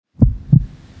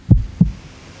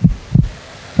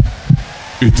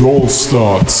It all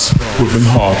starts with a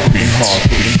heartbeat.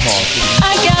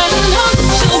 I got no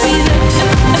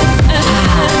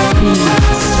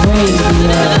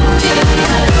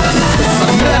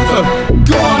I'm never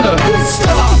gonna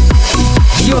stop.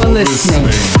 You're listening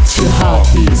to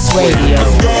Heartbeats Radio.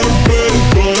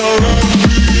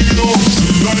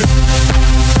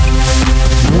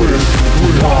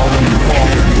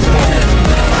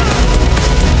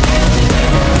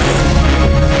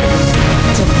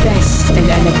 The best in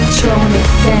electronic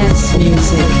dance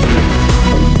music.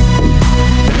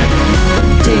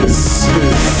 This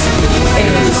is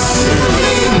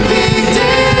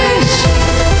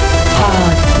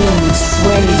Heartbeats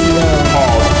Radio.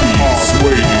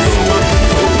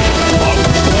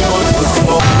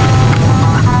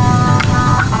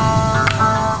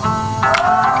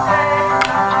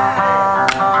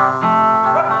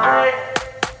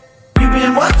 You've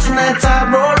been watching that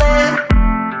time rolling,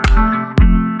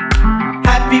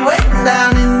 happy waiting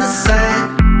down in the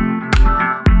sand,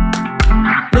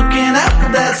 looking up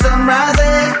at that sun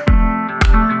rising,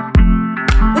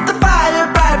 with the fire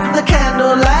bright with the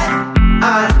candlelight.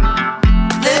 I'm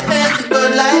living the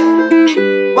good life,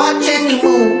 watching you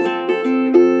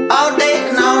move, all day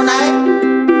and all night,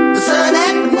 the sun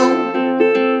and the moon.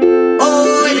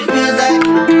 Oh, it feels like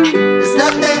there's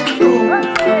nothing to prove.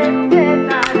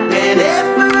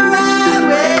 Whenever I'm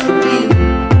with you,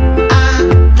 I'm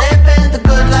living the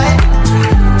good life,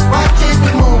 watching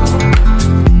you move,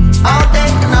 all day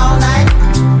and all night,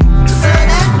 the sun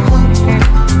and the moon.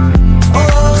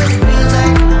 Oh, it feels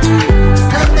like there's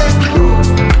nothing to prove.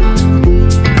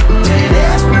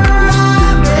 Whenever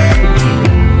I'm with you,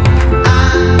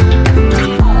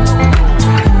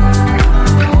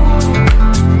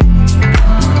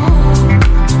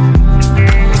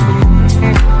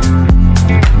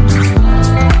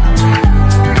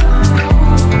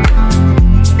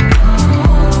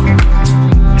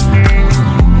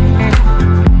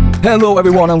 Hello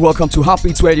everyone and welcome to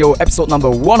Heartbeats Radio episode number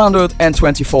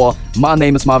 124. My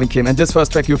name is Marvin Kim and this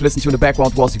first track you've listened to in the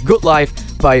background was Good Life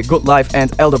by Good Life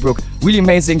and Elderbrook. Really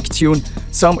amazing tune.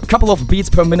 Some couple of beats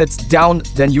per minute down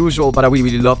than usual, but I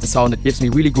really love the sound. It gives me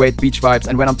really great beach vibes.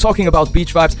 And when I'm talking about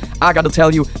beach vibes, I gotta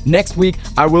tell you, next week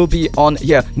I will be on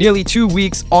nearly 2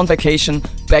 weeks on vacation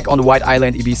back on the White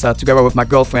Island, Ibiza, together with my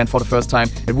girlfriend for the first time.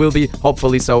 It will be,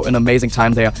 hopefully so, an amazing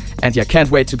time there. And can't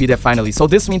wait to be there finally. So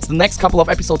this means the next couple of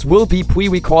episodes will be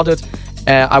pre-recorded.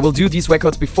 I will do these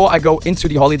records before I go into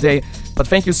the holiday. But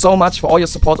thank you so much for all your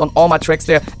support on all my tracks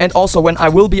there. And also when I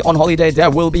will be on holiday, there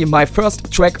will be my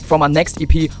first track from my next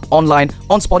EP online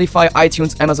on Spotify,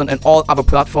 iTunes, Amazon and all other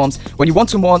platforms. When you want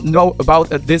to more know about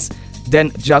this,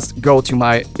 then just go to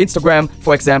my Instagram,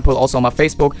 for example, also on my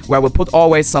Facebook, where I will put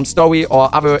always some story or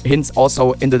other hints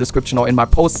also in the description or in my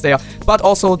posts there. But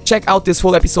also check out this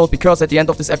full episode, because at the end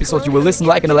of this episode you will listen,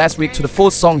 like in the last week, to the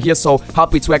full song here. So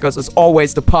Heartbeats Records is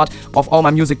always the part of all my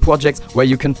music projects where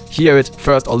you can hear it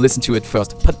first or listen to it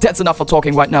first. But that's enough for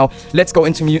talking right now. Let's go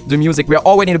into the music. We are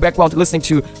already in the background listening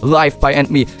to Live by And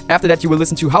Me. After that you will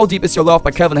listen to How Deep Is Your Love by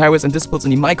Calvin Harris and Disciples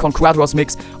in the Mycon Quadros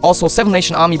mix. Also Seven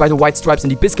Nation Army by the White Stripes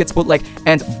and the Biscuits Bootleg,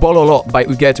 and Bololo by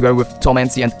Uge together with Tom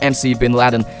Ancy and MC Bin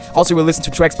Laden. Also we'll listen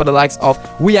to tracks by the likes of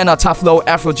Rihanna, Tough Low,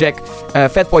 Afrojack,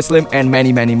 Fatboy Slim and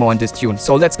many more in this tune.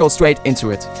 So let's go straight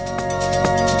into it.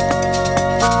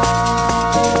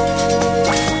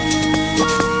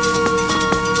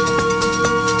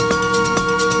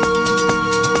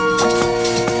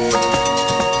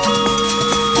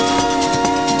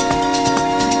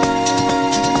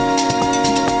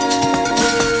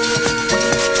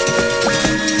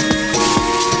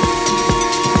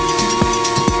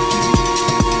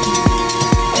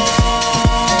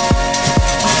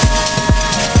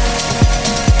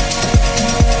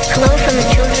 Hello from the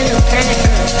children of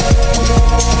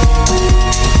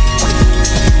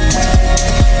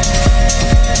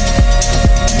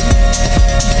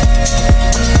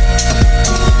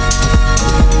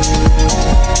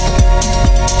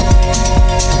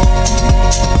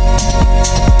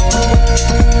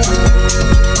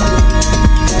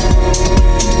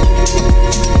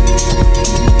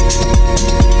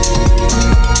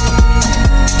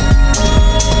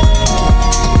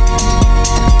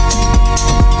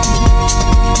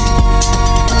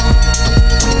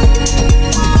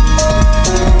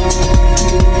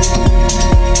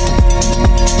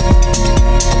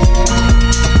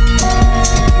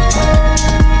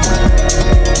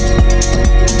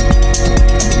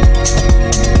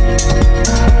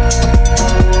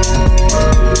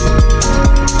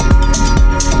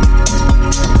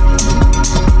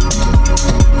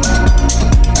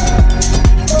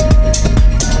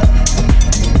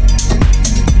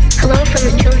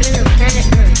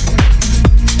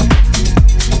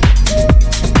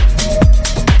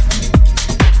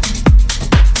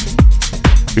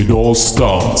It all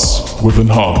starts with an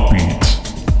heartbeat.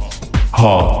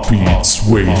 Heartbeats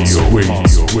Radio.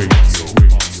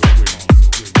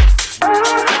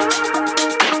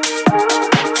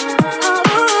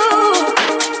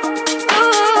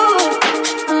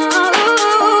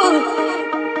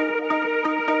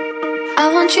 I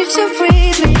want you to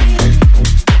breathe me.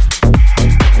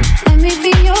 Let me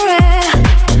be your air.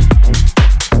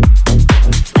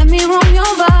 Let me roam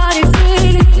your body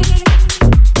freely.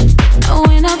 No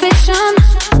inhibition,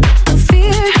 no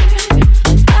fear.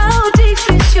 How deep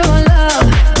is your love?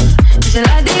 Is it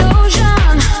like the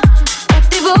ocean? What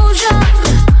devotion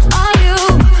are you?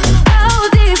 How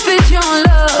deep is your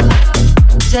love?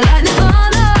 Is it like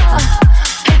Nirvana?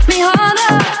 Hit me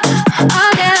harder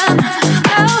again.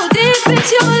 How deep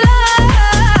is your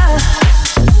love?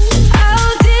 How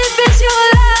deep is your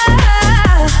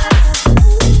love?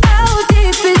 How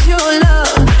deep is your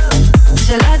love? Is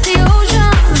it like the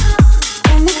ocean?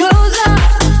 Pull me closer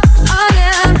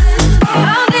again.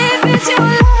 How deep is your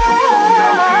love?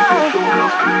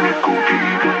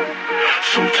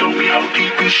 So tell me how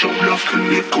deep is your love,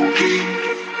 can it go deep?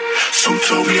 So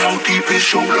tell me how deep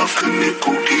is your love, can it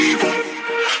go deep?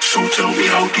 So tell me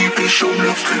how deep is your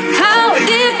love, can it go deep? How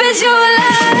deep is your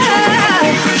love?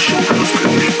 Is your love,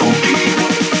 can it go deep?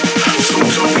 So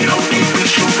tell me how deep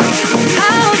is your love, can it go deep?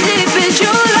 How deep is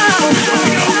your love? Tell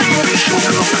me how deep is your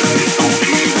love, can it go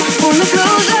deep? Pull me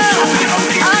closer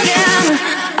again.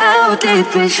 How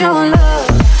deep is your love?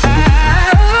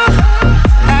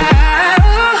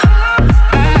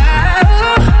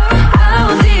 How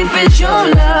deep is your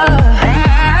love?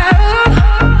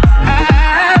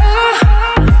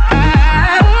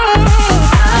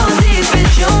 How deep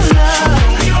is your love?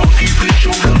 How deep is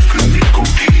your love, can it go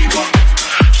deep?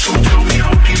 So tell me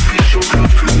how deep is your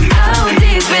love, can it go How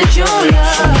deep is your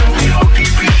love? Tell me how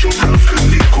deep is your love, can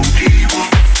it go deep?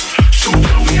 So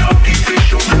tell me how deep is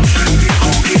your love, can it go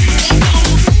deep?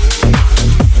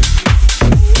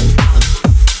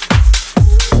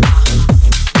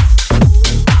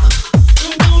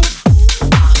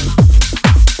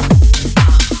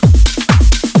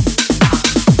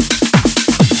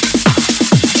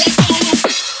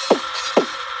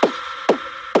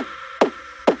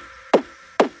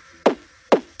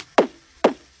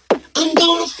 I'm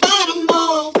gonna fight them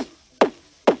all.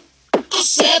 A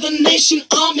 7-nation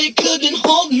army couldn't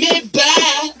hold me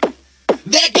back.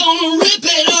 They're gonna rip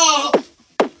it off,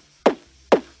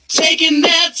 taking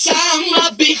their time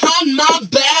right behind my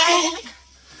back.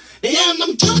 And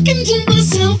I'm talking to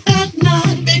myself at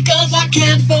night because I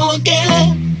can't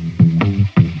forget.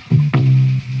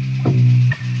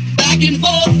 Back and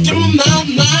forth through my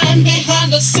mind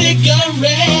behind a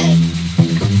cigarette.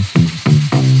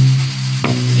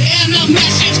 And a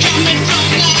message coming from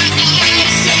my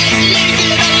eyes says, leave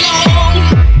it alone.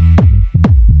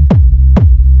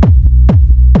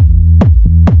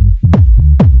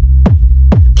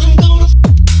 I'm gonna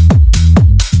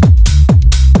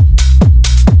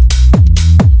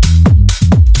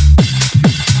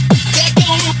they're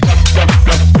gonna I'm gonna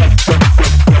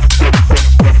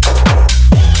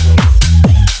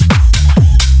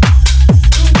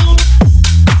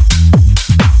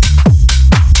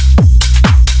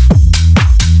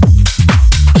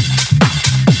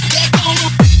they're gonna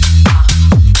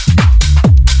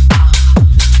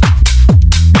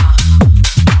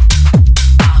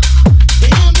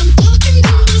and I'm talking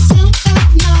to myself at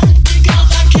night because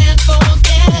I can't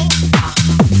forget.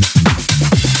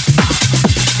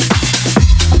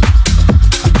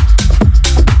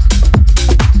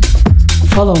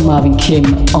 Follow Marvin Kim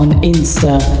on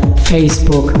Insta,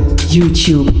 Facebook,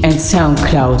 YouTube and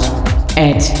SoundCloud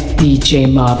at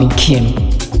DJ Marvin Kim.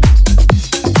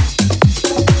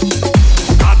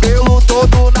 Cabelo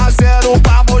todo na zero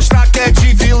pra mostrar que é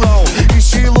de vilão.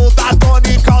 Estilo da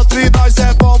Tony Country, nós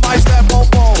é bom, mas não é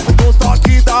bombom. No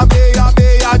toque da meia,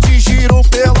 meia de giro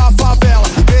pela favela.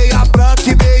 Meia branca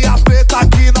e meia preta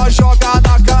que nós joga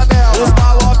na canela. Os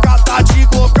maloca tá de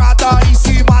glocada em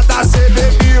cima da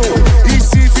CB1000. E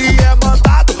se vier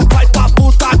mandado, vai pra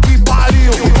puta que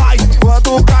pariu. Vai,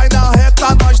 quando cai na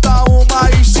reta, nós dá uma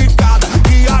esticada.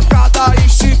 E a cada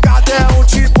esticada é um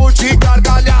tipo de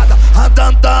gargalhada.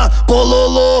 Andandan,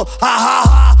 bololô, ha ha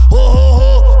ha, ho ho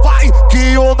ho. Vai,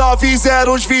 que o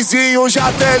 90 os vizinhos já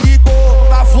até ligou.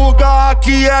 Na fuga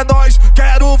aqui é nós,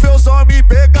 quero ver os homens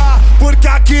pegar. Porque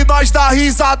aqui nós dá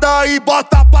risada e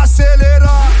bota pra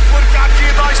acelerar. Porque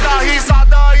aqui nós dá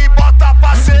risada e bota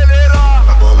pra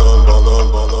acelerar. Bololô,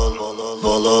 bololô, bololô,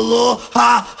 bololô,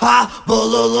 ha ha,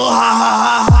 bololô, ha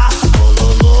ha ha.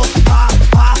 Bololô, ha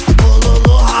ha,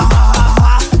 bololô, ha ha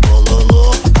ha.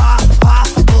 Bololô, ha ha,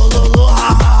 bololô, ha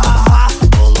ha ha.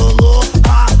 Bololô,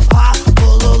 ha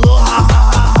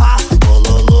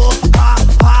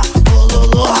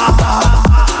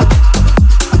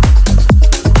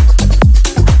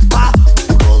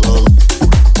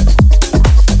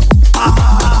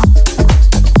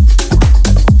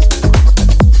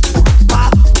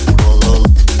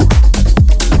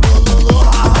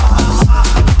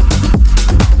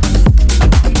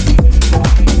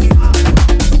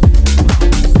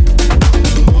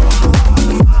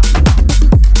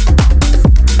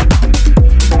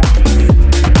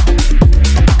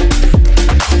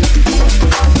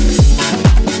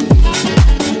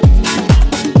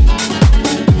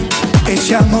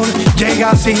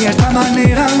así de esta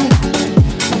manera,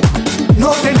 no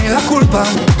tiene la culpa.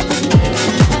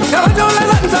 Caballo le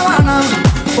dan sabana,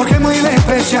 porque muy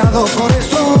despreciado, por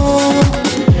eso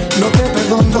no te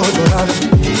perdono llorar.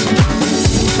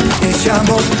 Ese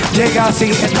amor llega así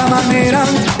de esta manera,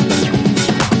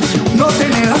 no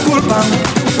tiene la culpa.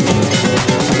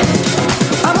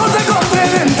 Amor de compra y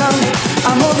venta,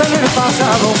 amor del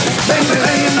pasado. Ven, ven,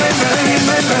 ven, ven, ven,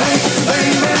 ven, ven, ven,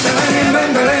 ven,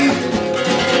 ven, ven, ven.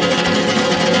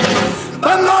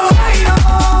 Bambolea,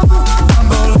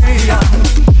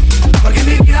 porque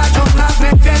mi vida yo la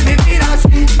prefiero vivir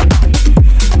así.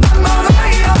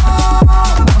 Bambolea,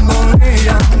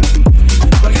 bambolea,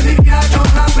 porque mi vida yo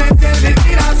la prefiero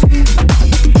vivir así.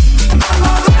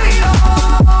 Bambolea,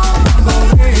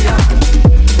 bambolea,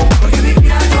 porque mi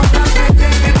vida yo la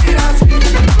prefiero vivir así.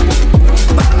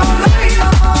 Bambolea,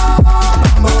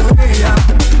 bambolea,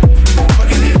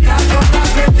 porque mi vida yo la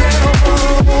prefiero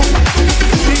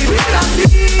vivir así.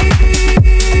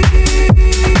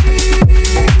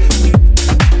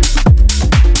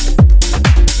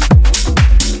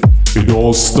 It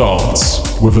all starts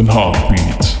with an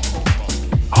heartbeat.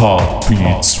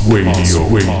 Heartbeats Radio.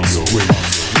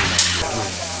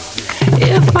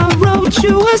 If I wrote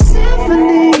you a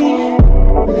symphony,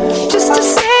 just to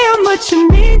say how much you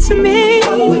mean to me,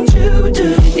 what would you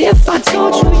do? If I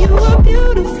told you you were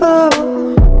beautiful,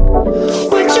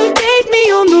 would you date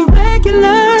me on the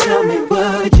regular? Tell me,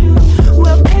 would you?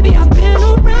 Well, baby, I've been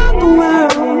around the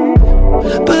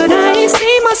world, but I ain't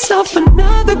seen myself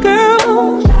another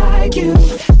girl like you.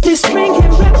 This ring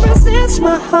here represents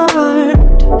my heart,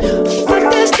 but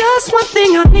there's just one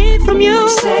thing I need from you.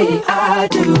 Say I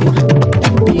do.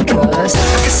 Because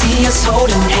I can see us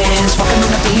holding hands, walking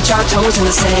on the beach, our toes in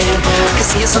the sand. I can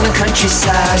see us on the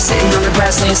countryside, sitting on the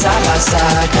grassland side by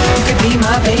side. You could be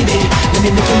my baby, let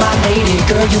me make you my lady.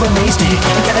 Girl, you amaze me,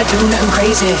 ain't gotta do nothing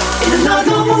crazy. Ain't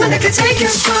another woman that can take you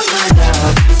from my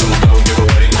love. So don't give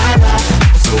away my love.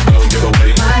 So don't give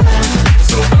away my love.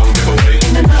 So don't give away.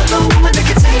 Ain't another woman that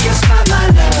can take you from my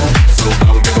love. So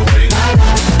don't give away my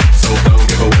love. So don't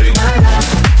give away my love.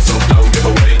 So don't give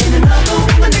away. Ain't another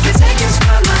woman that can take you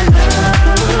from my love.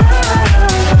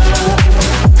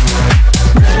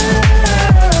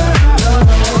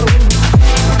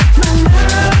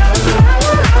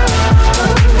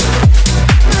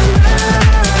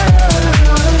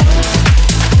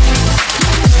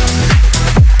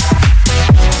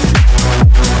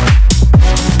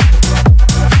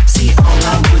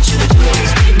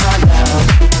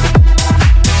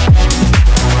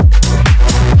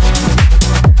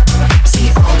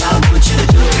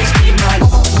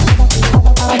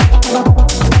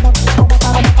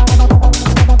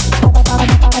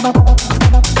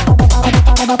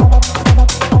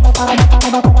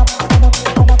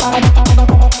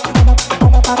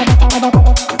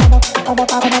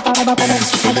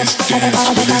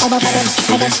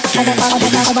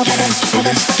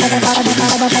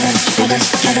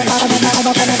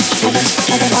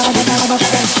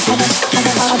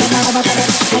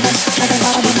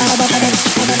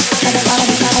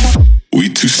 We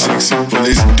too sexy for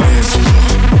this dance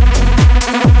floor.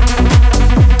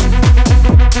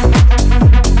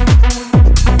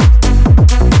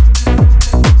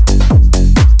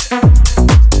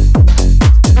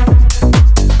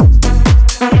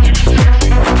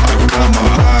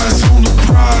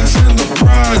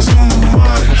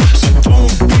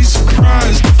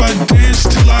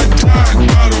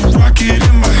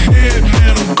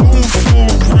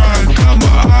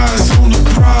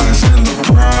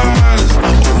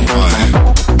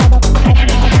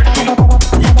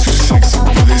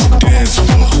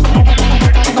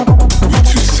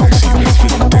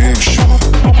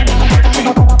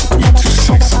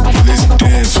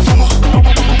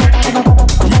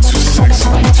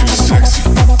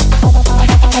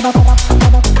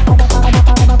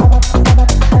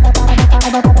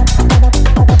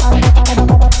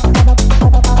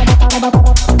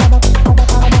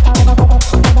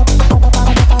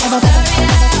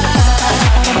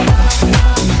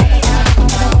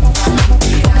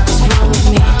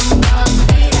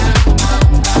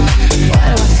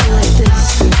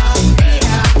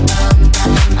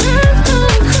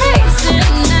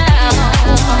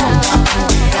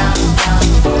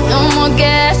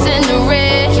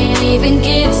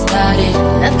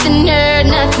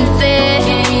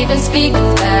 speak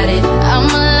about it. I'm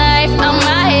alive, I'm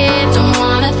my head, don't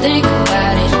wanna think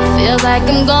about it. Feel like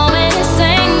I'm going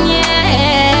insane,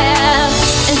 yeah.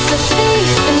 It's a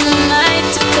thief in the night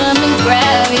to come and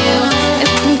grab you.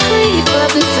 It can creep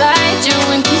up inside you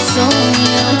and consume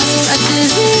you. A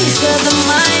disease of the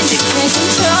mind, it can't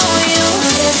control you.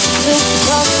 It's too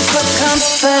close, but come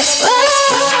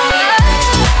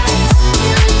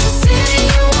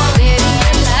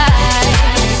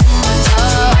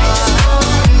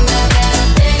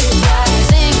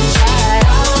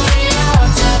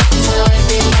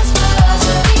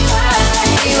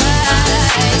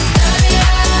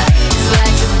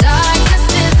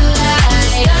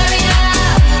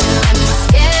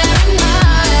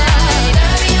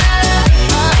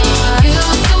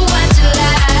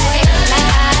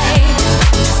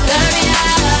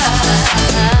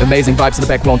amazing vibes in the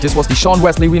background. This was the Sean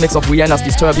Wesley remix of Rihanna's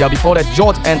Disturbia. Before that,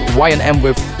 Jord and YNM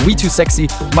with We Too Sexy.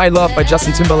 My Love by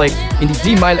Justin Timberlake in the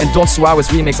D-Mile and Don Suarez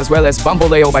remix, as well as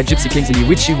Bamboleo by Gypsy Kings in the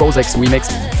Richie Rosex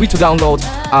remix. Free to download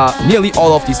nearly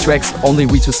all of these tracks. Only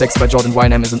We Too Sexy by Jord and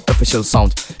YNM is an official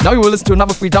sound. Now you will listen to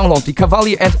another free download, the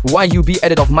Cavalli and YUB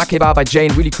edit of Makeba by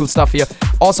Jane. Really cool stuff here.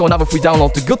 Also another free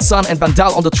download, The Good Son and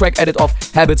Vandal on the track edit of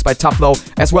Habits by Tough Low,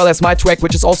 as well as my track,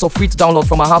 which is also free to download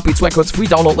from my Heartbeats Records free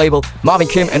download label, Marvin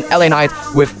Kim and LA Knight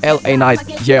with LA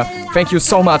Knight. Yeah, thank you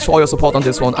so much for all your support on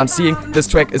this one. I'm seeing this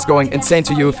track is going insane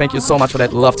to you. Thank you so much for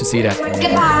that. Love to see that.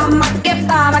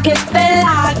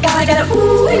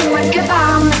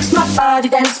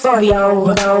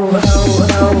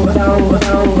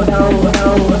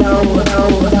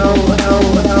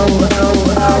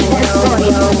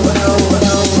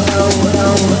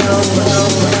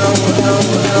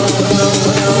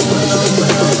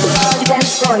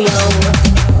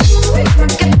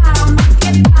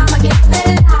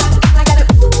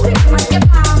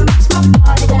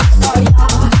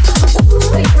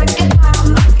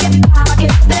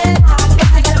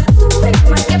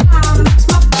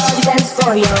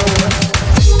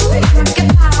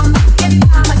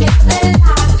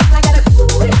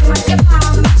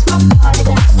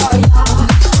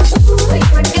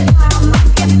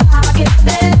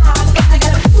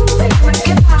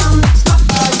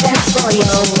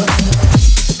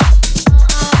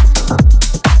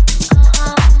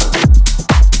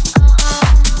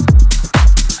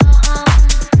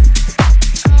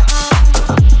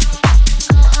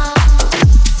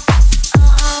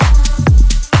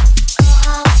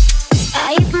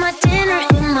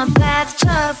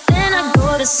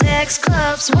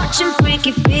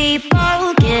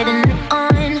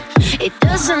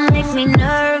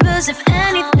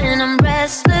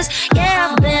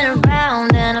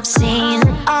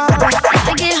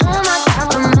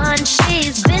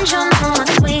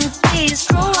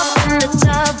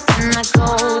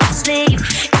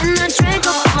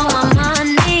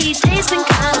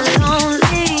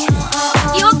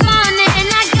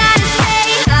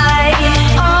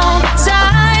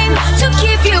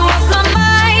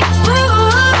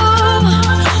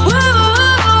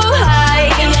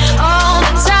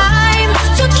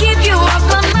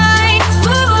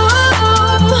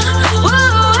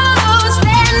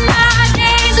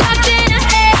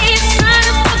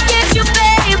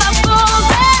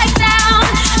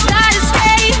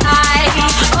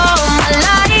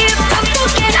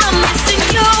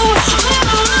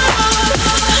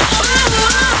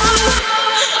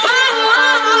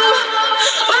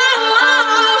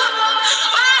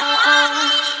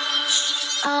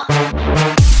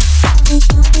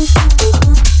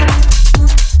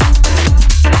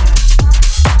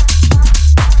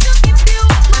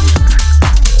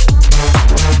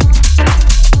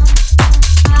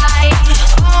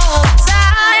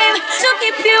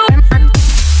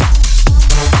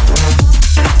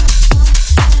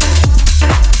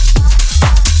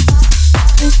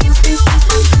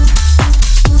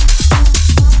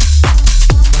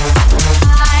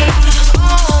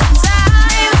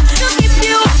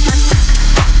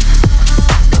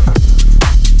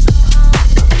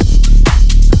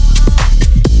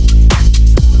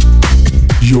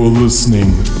 You're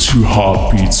listening to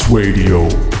Heartbeats Radio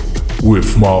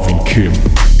with Marvin Kim.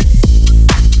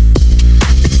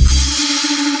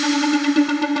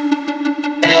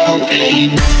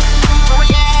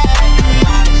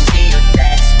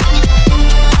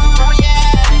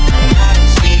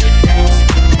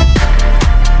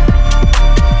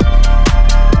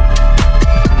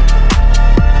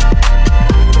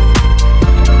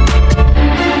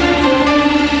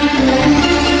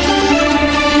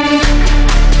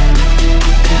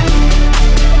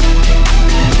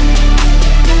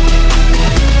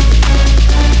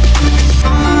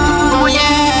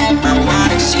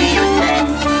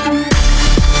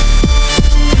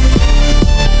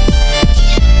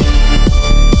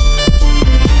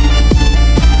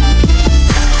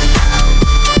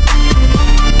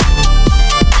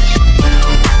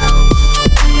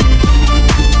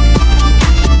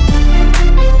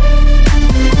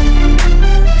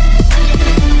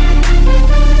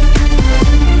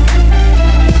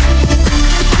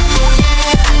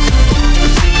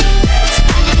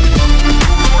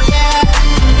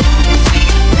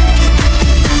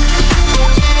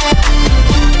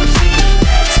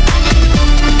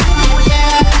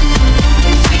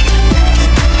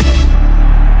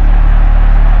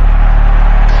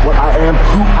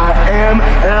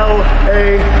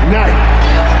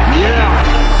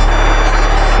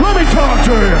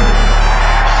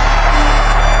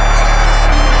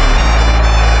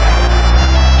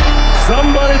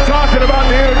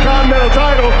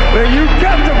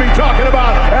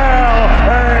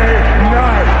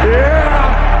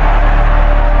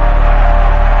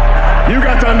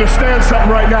 understand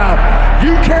something right now.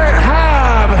 You can't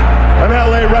have an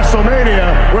LA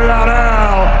WrestleMania without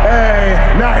LA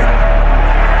Knight.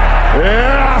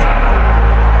 Yeah.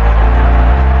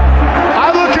 I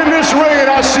look in this ring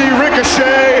and I see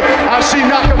Ricochet, I see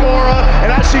Nakamura, and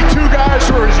I see two guys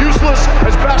who are as useless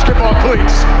as basketball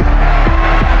cleats.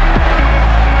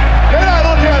 Then I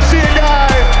look and I see a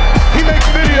guy, he makes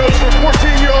videos for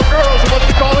 14-year-old girls and wants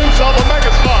to call himself a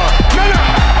megastar. No.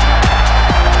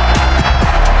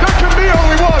 There can be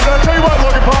only one, but I'll tell you what,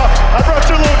 Logan Paul, I brought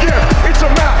you a little gift. It's a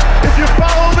map. If you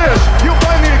follow this, you'll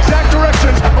find the exact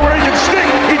directions where you can stick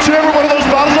each and every one of those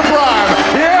bottles of Prime.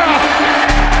 Yeah!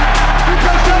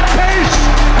 Because that case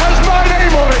has my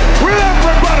name on it, with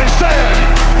everybody saying,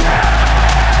 yeah!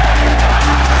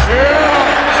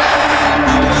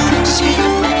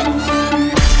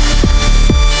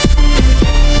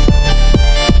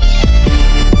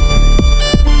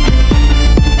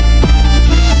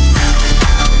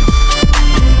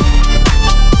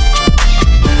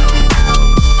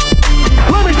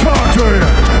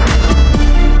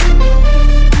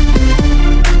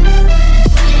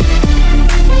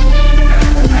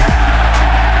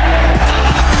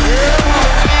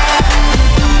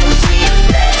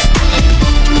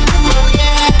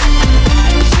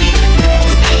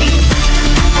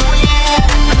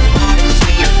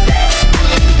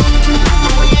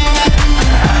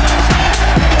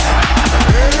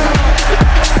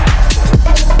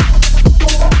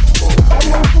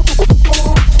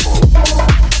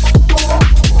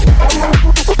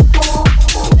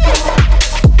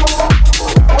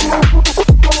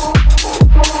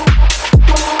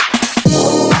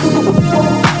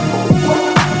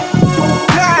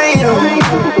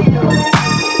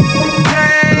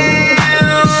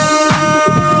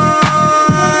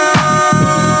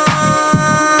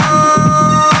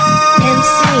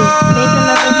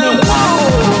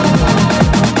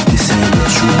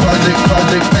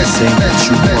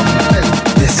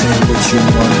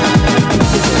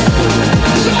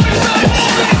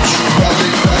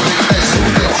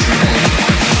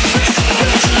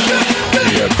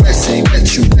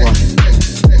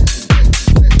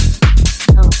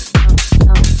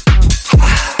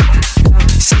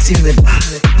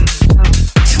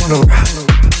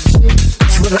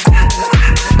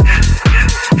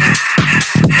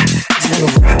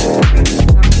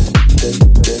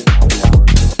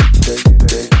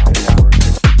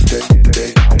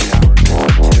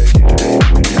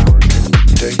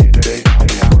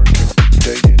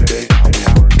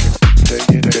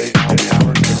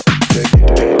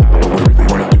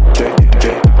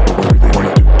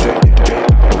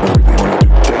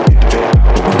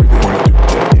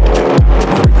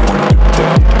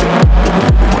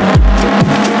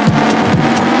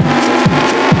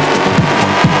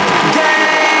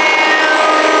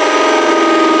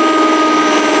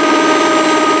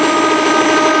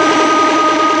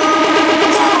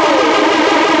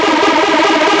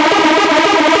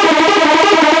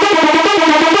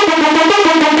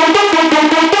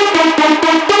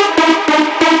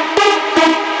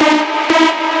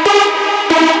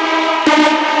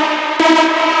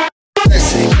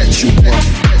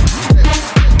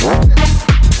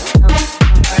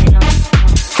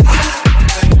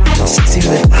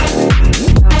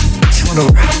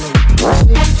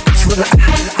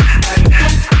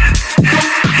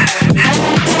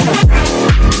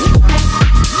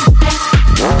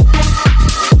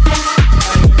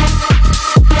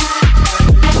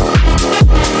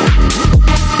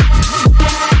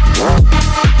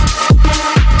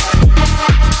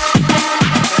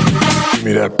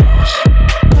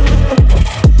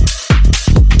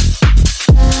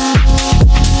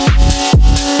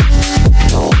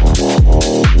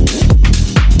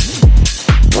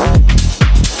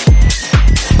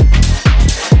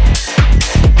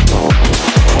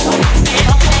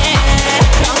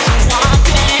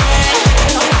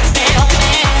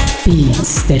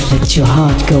 Beats that let your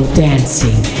heart go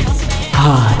dancing.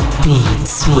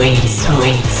 Heartbeats waiting.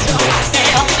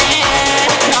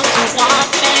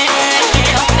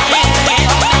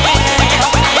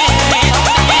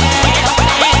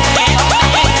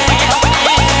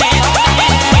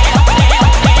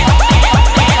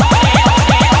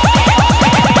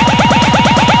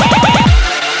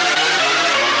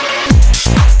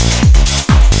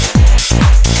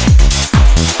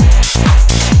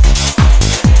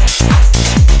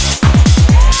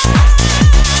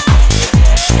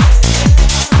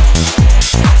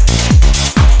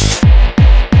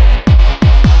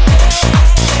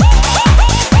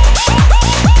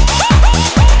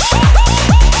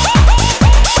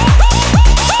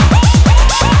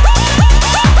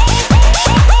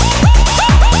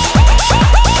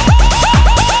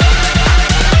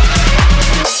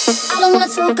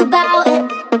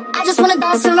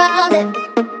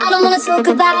 talk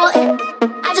about it.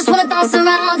 I just wanna dance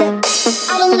around it.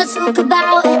 I don't wanna talk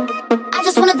about it. I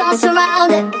just wanna dance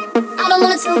around it. I don't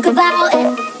wanna talk about it.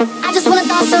 I just wanna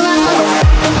dance around it.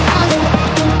 On it,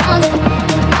 on it,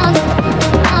 on it, on it,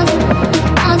 on it,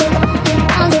 on it,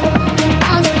 on it, on it,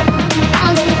 around it, around it,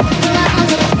 around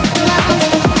it, around it.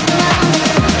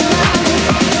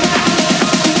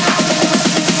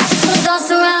 Just wanna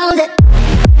dance around it.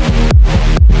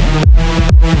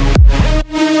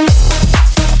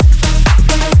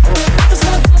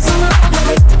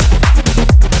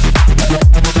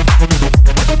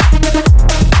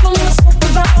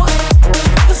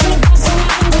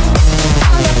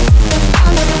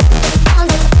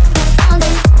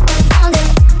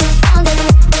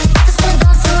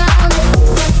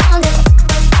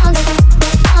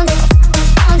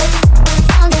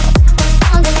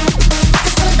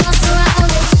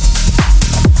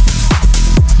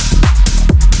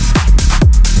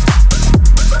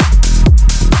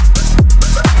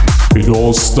 It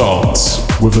all starts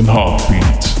with an heartbeat.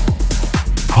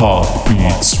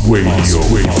 Heartbeats Radio.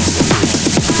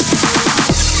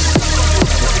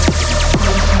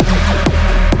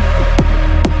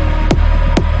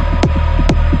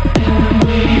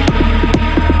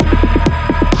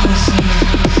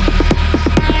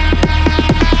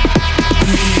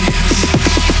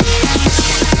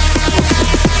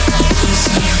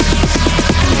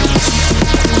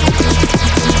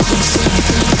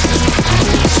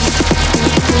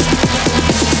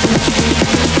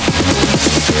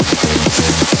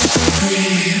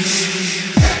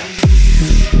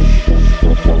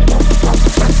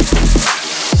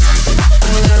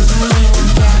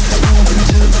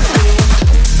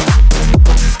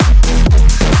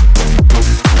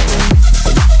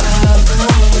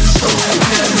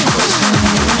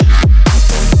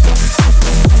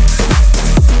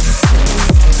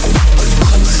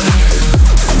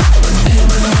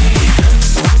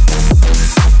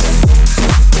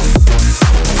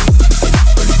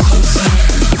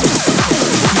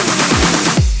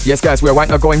 Yes guys, we are right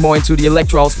now going more into the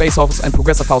electro house, bass house and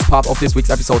progressive house part of this week's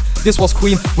episode. This was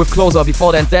Cream with Closer,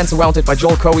 before then Dance Around It by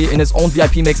Joel Corey in his own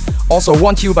VIP mix. Also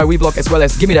 1Q by Reblock, as well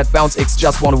as Gimme That Bounce X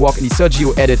Just Wanna Walk in the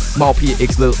Sergio edit, Mau P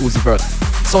X Lil Uzi Vert.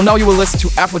 So now you will listen to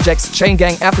Afrojack's Chain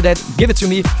Gang. After that, Give It To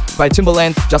Me by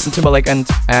Timbaland, Justin Timberlake and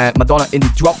Madonna in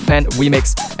the Drop Man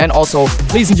remix. And also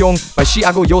Fließen Jung by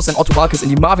Chiago, Yos and Otto Balkes in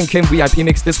the Marvin Kim VIP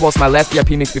mix. This was my last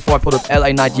VIP mix before I put up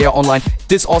LA Night Year online.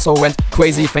 This also went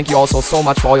crazy. Thank you also so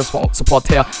much for all your support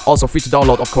there. Also free to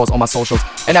download, of course, on my socials.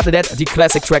 And after that, the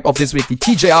classic track of this week, the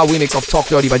TJR remix of Talk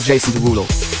Dirty by Jason Derulo.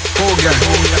 Hogan,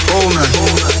 owner,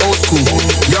 old school,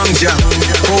 young jam.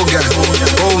 Hogan,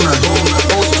 owner,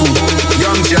 old school,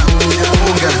 young jam.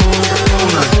 Hogan,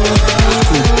 owner, old school,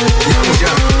 young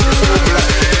jam.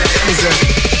 Black,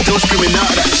 don't screaming out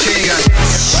that chain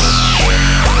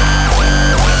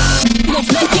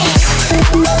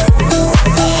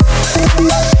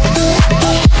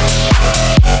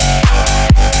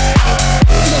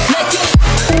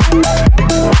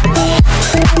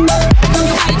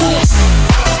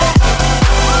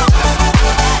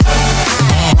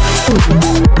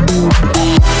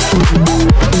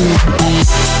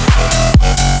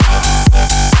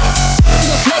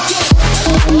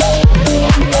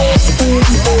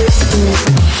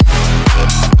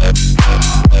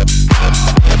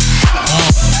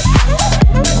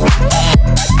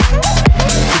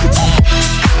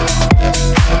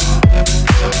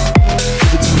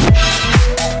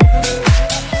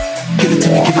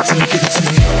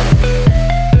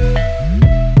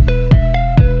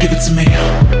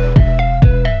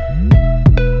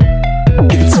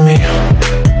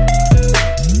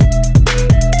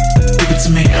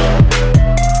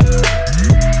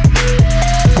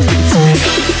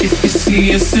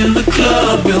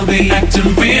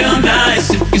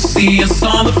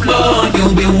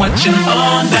watching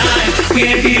all night. We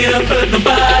ain't here to hurt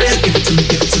nobody. So give it to me,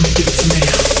 give it to me, give it to me.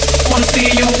 Wanna see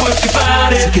you work your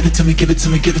body. So give it to me, give it to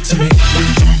me, give it to me. When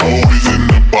some boys in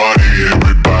the party,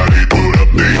 everybody put up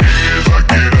their hands. I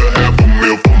get a half a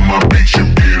meal for my beach, you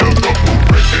get a couple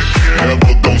rest.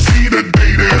 Never don't see the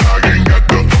day that I ain't got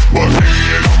the upper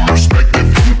hand. I'm respected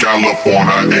from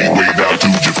California, ain't way down to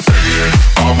Japan.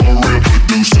 I'm a real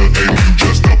producer and you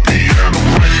just a piano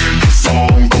man. The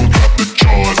song gon' top the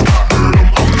charts, I heard them,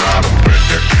 I'm not a fan.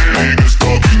 Niggas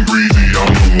talking greasy,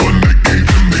 I'm the one that gave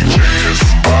them their chance.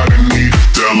 Somebody need to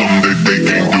tell them that they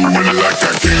can't do it like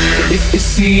I can. If you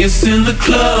see us in the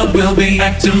club,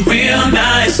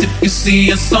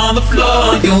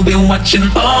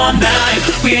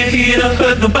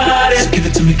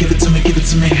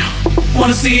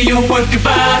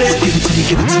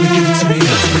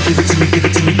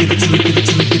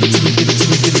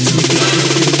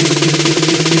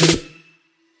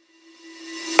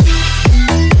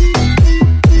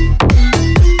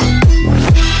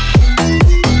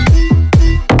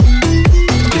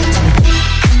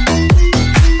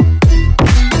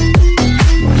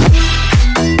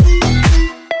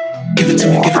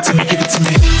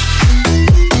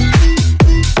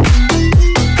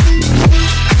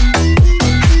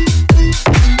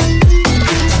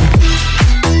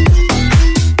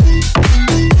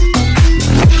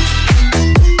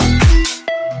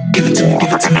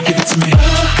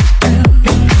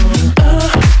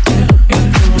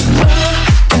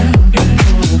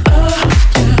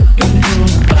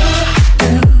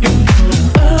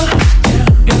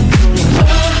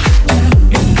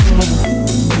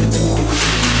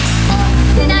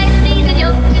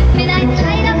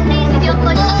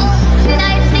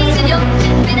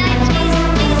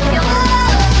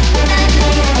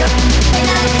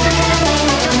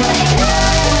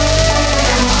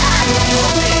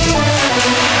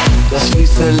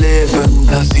 Leben,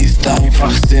 das ist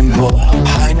einfach simpel.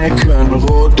 Heineken,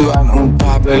 Rotwein und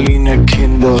paar Berliner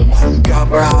Kindle.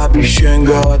 Gabber hab ich schön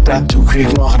gehört, dazu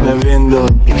krieg noch ne Windel.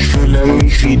 Ich fühle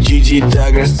mich wie Gigi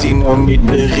D'Agostino mit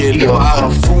Berille.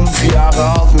 War 5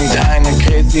 Jahre alt mit einer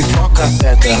Crazy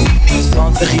Frog-Kassette.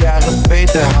 20 Jahre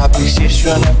später hab ich hier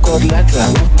schöne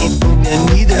Kotelette. In den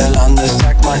Niederlanden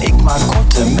sagt man, ich mag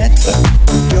Kotelette.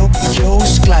 Jo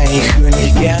ist klein, ich höre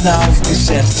nicht gerne auf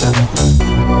Gesetze.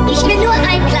 Ich bin nur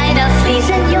ein kleiner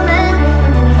Friesenjunge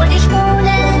und ich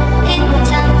wohne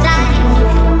hinterm Rhein.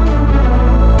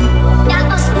 Ja,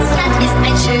 Ostensland ist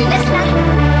ein schönes Land,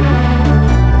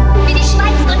 wie die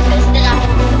Schweiz und Österreich.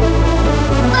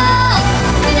 Oh,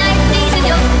 bin ein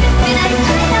Friesenjunge, bin ein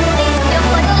kleiner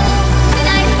Friesenjunge. Bin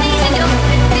ein Friesenjunge,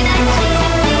 bin ein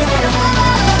Friesenjunge.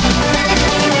 Oh, bin ein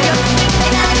Friesenjunge, bin ein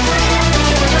kleiner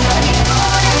Friesenjunge.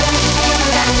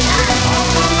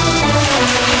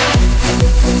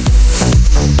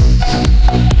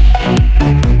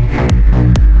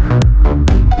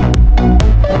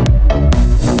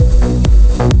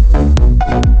 Ich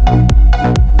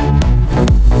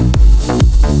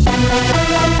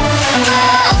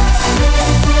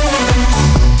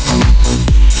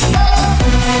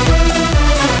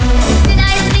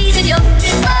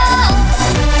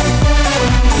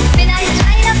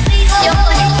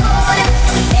wohne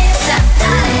hinterm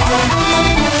Rhein.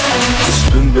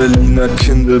 Berliner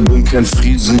Kinder, bin kein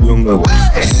Friesenjunge.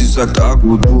 Sie sagt,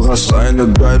 Agu, du hast eine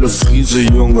geile Friese,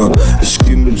 Junge. Ich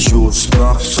geh mit Jos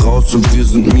nachts raus und wir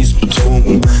sind mies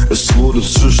betrunken. Es wurde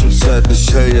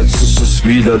zwischenzeitlich hell, jetzt ist es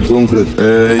wieder dunkel.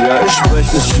 Ja, ich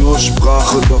sprech nicht Jos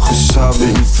Sprache, doch ich habe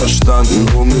ihn verstanden.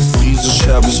 Hol mir friesisch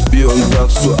herbes Bier und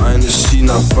dazu eine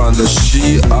China-Pfanne.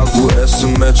 Ski, Agu, esse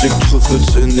Magic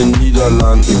Trüffels in den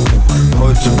Niederlanden.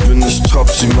 Heute bin ich top,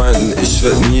 sie meinten, ich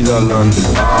werd Niederlanden.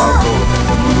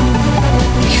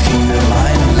 Ich finde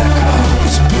Wein lecker.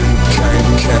 Ich bin kein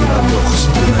Kenner, doch ich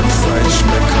bin ein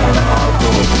Feinschmecker.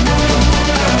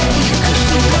 Ich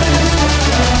küsse meine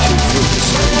Schwester. Ich will wirklich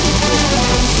ein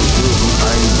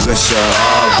Einbrecher.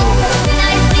 Bin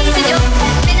ein Friesenjunge,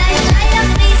 bin ein kleiner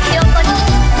Friesenjunge.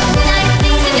 Bin ein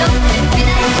Friesenjunge, bin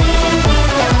ein Friesenjunge.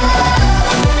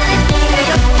 Bin ein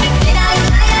Friesenjunge, bin ein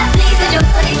kleiner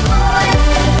Friesenjunge. Ich wohne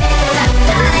hinterm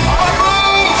Rhein.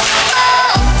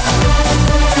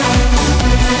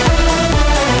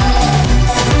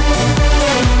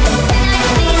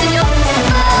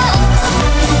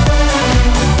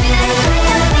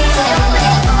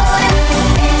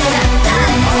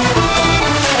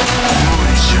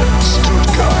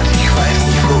 Stuttgart, ich weiß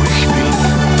nicht, wo ich bin.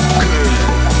 Köln,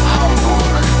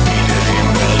 Hamburg, wieder in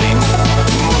Berlin.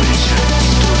 München,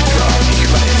 Stuttgart, ich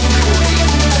weiß nicht, wo ich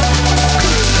bin.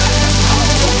 Köln,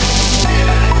 Hamburg, wieder in Berlin.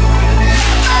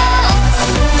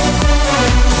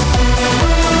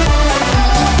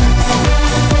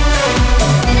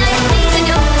 Bin ein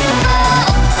Friesenjunge,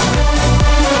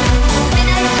 bin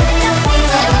ein kleiner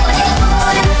Friesenjunge. Ich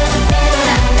wohne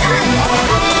hinterm Rhein.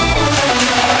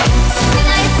 Bin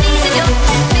ein Friesenjunge,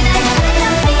 bin ein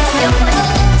kleiner Friesenjunge.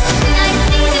 Bin ein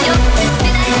Friesenjunge,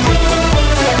 bin ein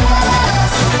Friesenjunge.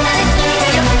 Bin ein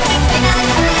Friesenjunge, bin ein kleiner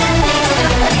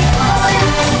Friesenjunge. Ich wohne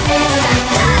hinterm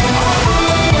Rhein.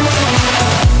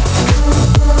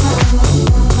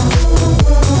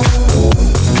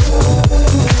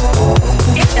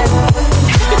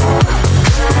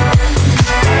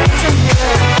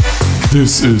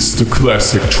 This is the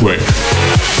classic track.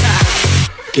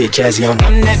 Get jazzy on.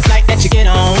 I'm that flight that you get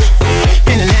on,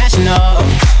 international.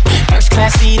 First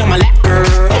class seat on my lap, girl.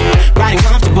 Riding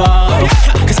comfortable.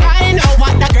 Cause I know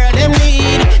what that girl them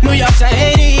need. New York to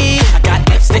Haiti. I got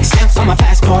lipstick stamps on my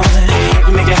passport.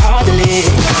 We make it hard to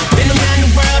live. Been around the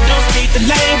world, don't speak the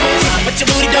language. But your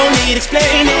booty don't need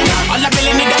explaining. All I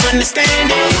really need to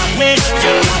understand is with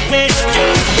you, with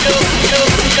you, you.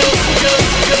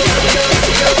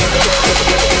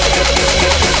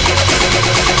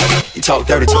 You talk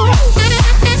dirty to me.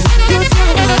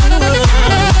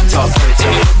 Talk dirty to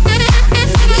me.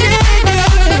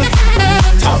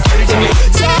 Talk dirty to me.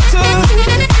 Talk to me.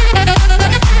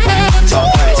 Talk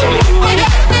dirty to me.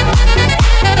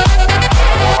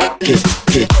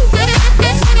 Get.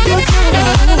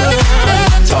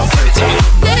 Talk dirty to me.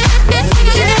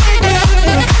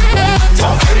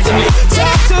 Talk dirty to me.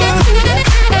 Talk to me.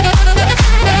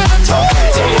 Talk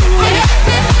dirty to me.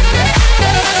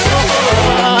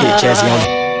 Get jazzy on.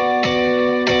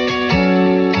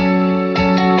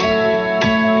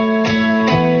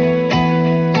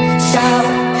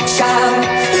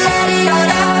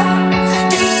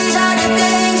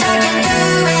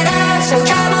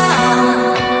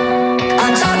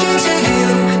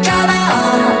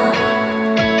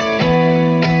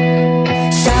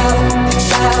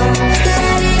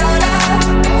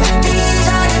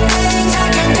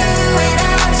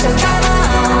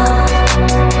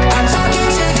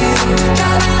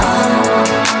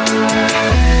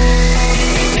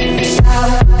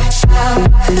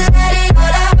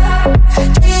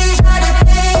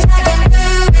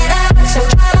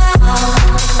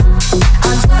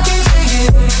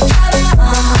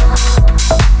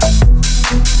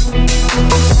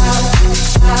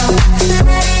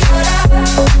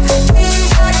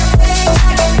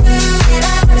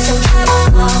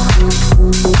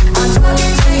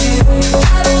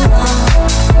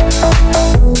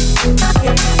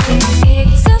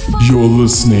 You're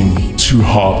listening to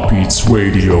Heartbeats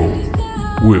Radio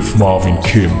with Marvin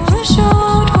Kim. It's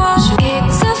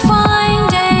a fine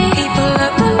day. People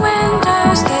open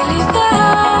windows, they leave their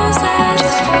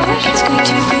houses. It's going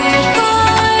to be a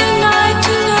fine night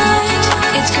tonight.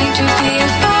 It's going to be a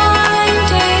fine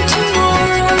day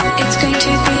tomorrow. It's going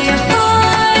to be a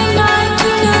fine night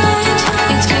tonight.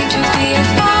 It's going to be a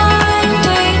fine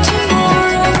day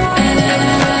tomorrow.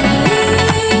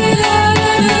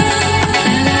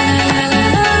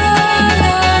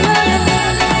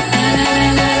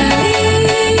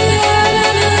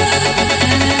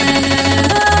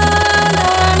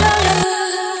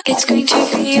 It's going to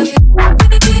be a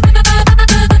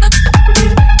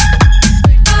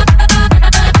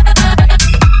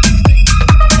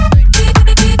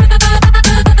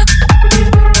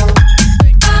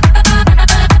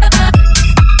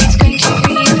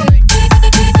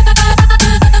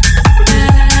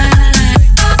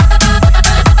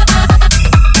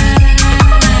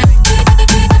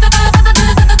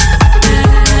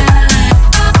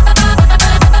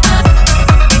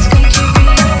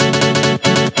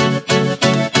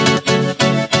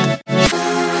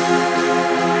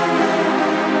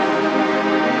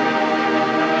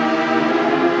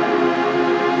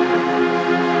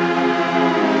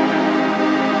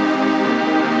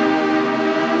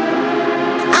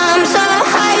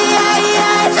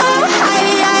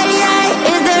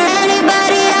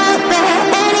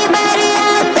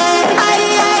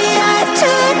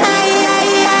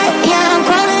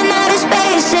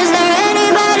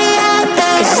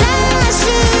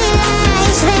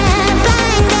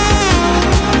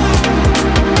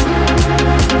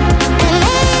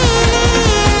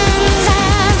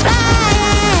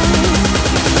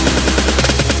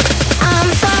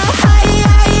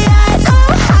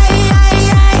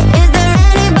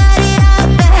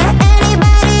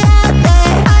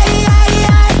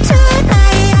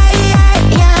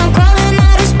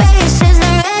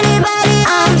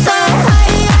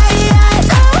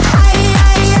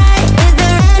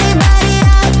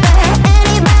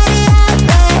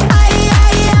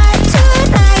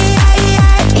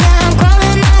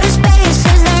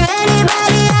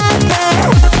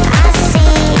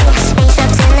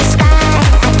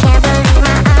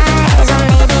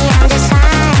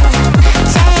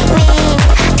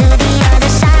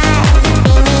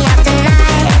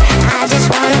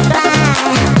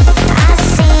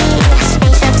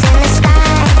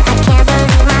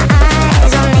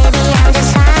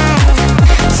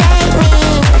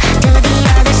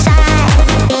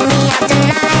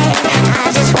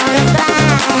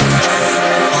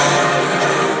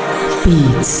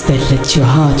Beats that let your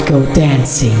heart go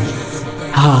dancing.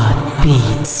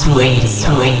 Heartbeats Radio.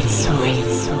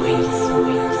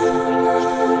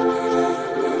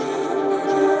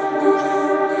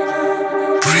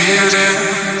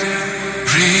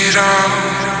 freedom,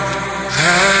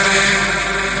 let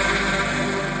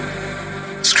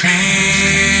it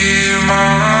scream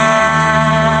on.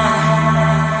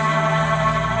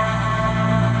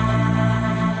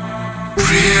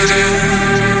 Freedom,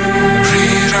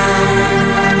 freedom,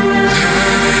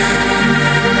 let it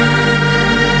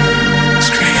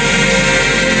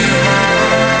scream on.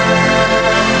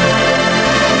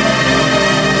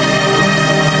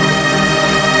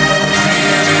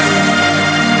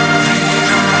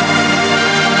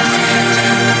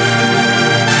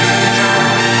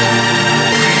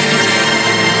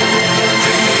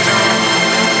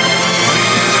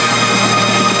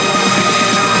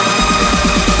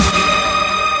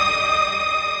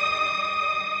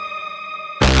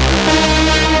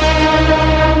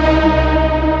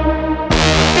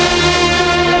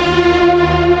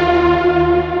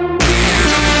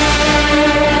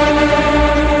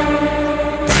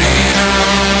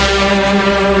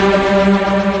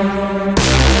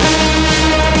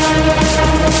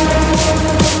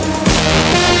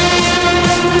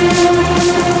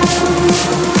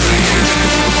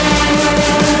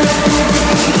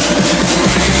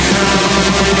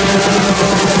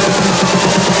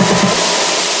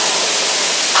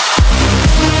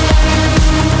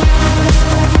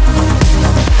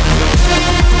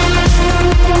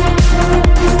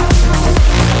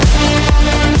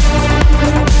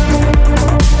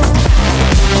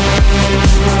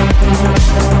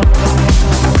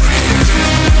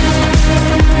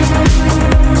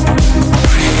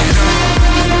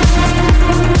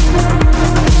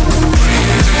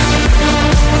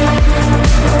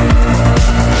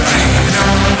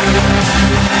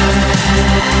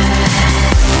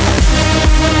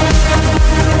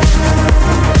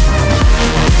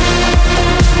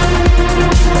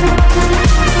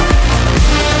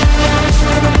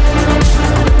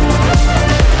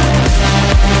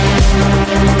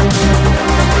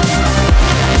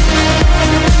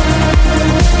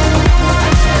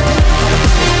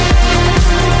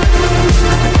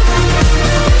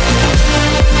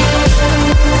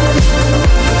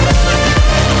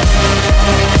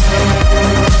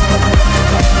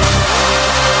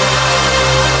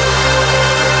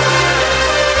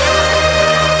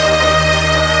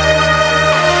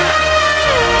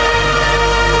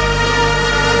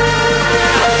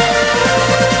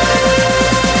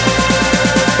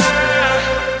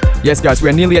 Yes, guys, we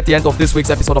are nearly at the end of this week's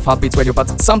episode of Heartbeats Radio,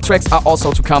 but some tracks are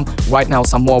also to come right now,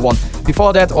 some more one.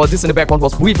 Before that, or this in the background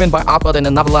was Breathe In by Artblood and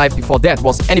Another Life. Before that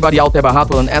was Anybody Out There by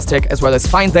Hardwell and Aztec, as well as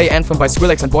Fine Day Anthem by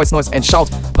Skrillex and Boys Noise, and Shout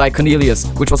by Cornelius,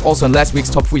 which was also in last week's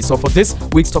top 3. So for this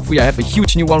week's top 3, I have a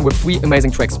huge new one with 3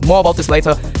 amazing tracks. More about this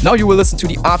later. Now you will listen to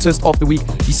the artist of the week,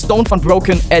 the Stone Van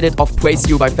Broken edit of Praise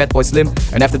You by Fatboy Slim,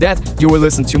 and after that, you will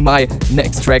listen to my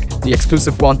next track, the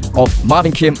exclusive one of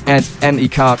Marvin Kim and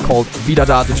MEK called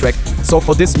Vidada, the track. So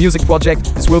for this music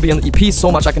project, this will be an EP,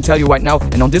 so much I can tell you right now,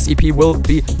 and on this EP will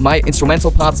be my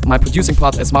instrumental parts, my producing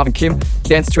parts as Marvin Kim,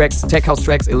 dance tracks, tech house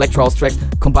tracks, electro house tracks,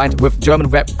 combined with German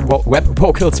rap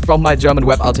vocals from my German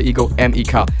web alter ego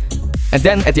MEK. And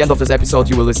then at the end of this episode,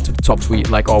 you will listen to the top 3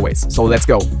 like always. So let's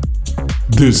go.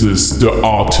 This is the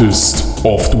artist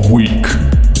of the week.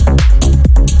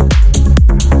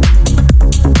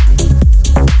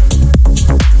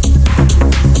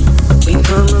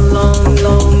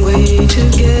 Long way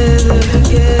together,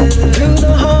 through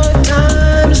the hard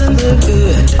times and the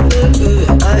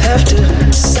good. I have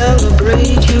to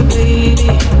celebrate you, baby.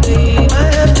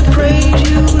 I have to praise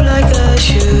you like I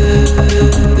should.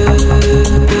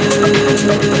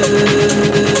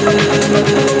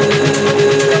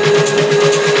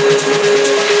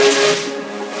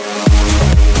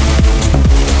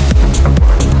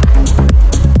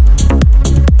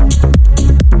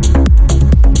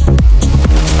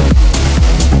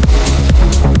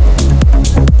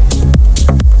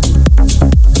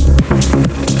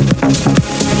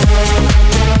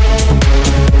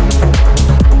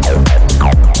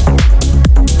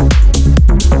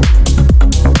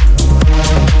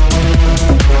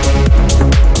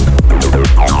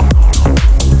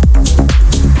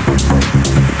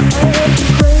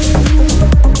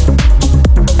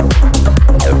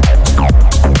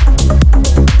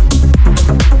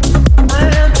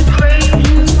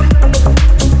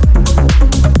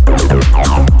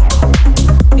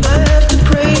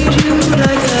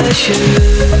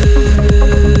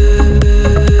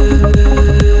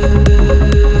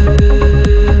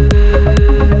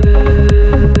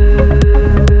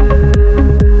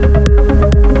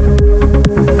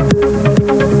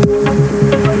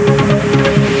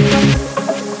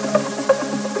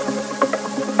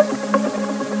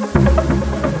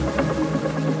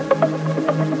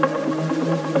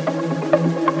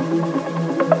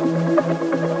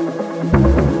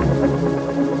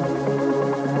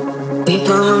 We've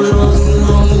come a long,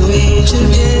 long way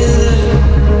together.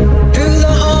 Through the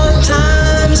hard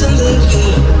times and the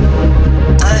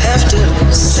good, I have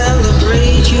to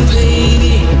celebrate you,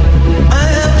 baby. I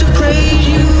have to praise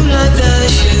you like I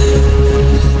should.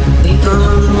 We've come a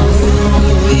long, long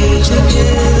way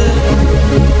together.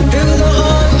 Through the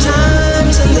hard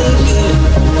times and the good,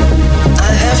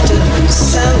 I have to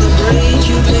celebrate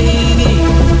you, baby.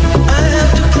 I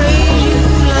have to praise you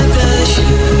like I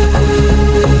should.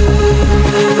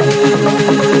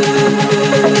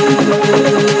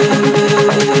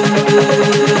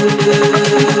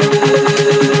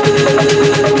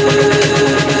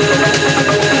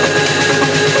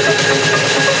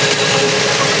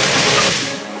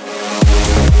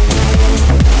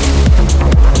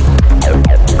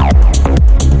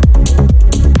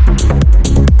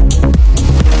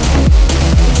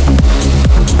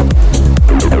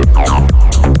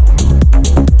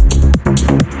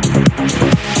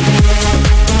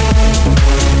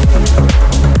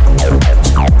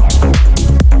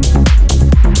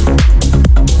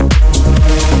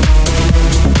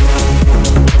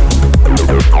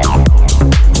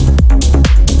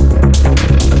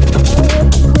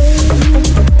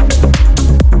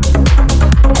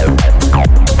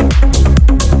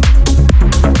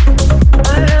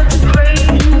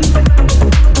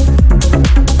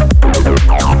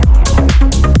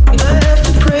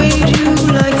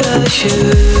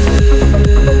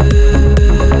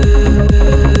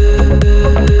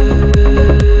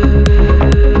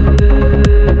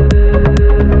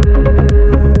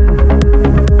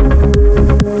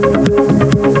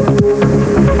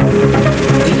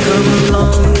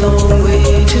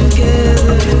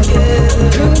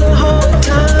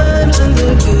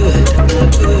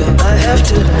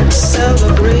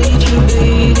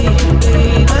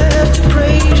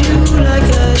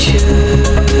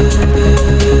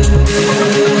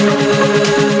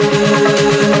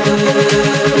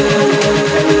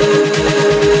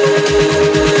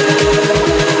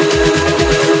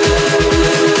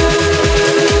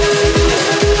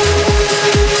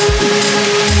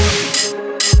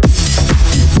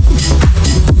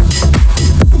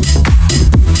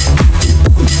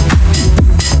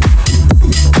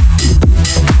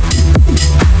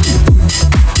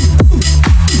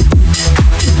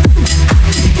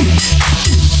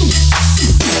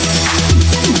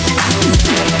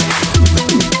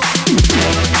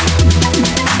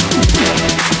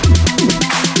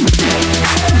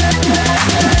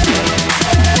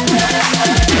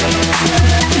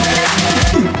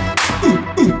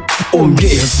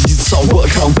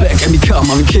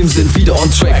 Marvin Kim sind wieder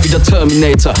on track, wieder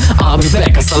Terminator. I'll be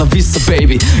back, hasta la vista,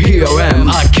 baby. Here I am,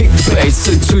 I kick the bass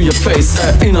into your face.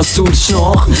 Erinnerst du dich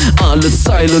noch? Alle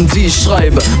Zeilen, die ich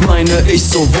schreibe, meine ich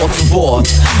so Wort für Wort.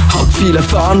 Hab viel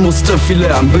erfahren, musste viel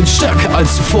lernen, bin stärker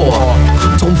als zuvor.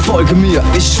 Drum folge mir,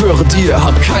 ich schwöre dir,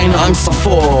 hab keine Angst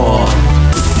davor.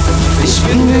 Ich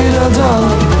bin wieder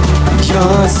da,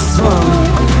 ja es ist wahr.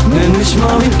 Nenn mich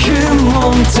Marvin Kim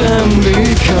und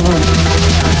Emika.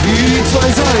 Wie zwei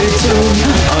Seiten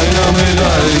einer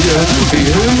Medaille, wie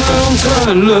Himmel und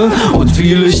Hölle und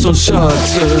wie Licht und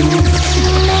Schatten.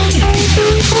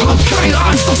 Hab keine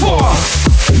Angst davor.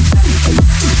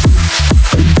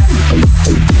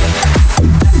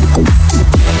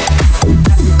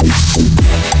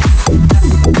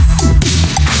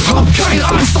 Hab keine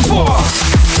Angst davor.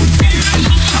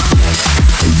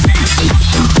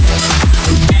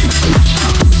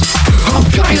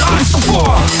 Hab keine Angst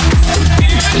davor.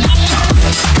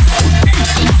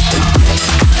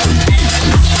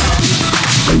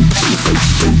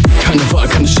 Keine Wahl,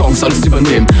 keine Chance, alles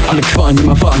übernehmen. Alle Qualen, die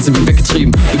mal waren, sind wir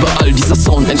weggetrieben. Überall dieser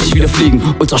Sound, endlich wieder fliegen.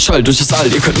 Ultraschall durch das All,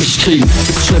 ihr könnt mich kriegen.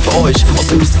 Ist schnell für euch, aus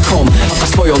dem Nichts gekommen. Hab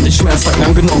das Feuer und den Schmerz weit mir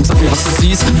angenommen. Sag mir, was du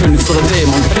siehst, Phoenix oder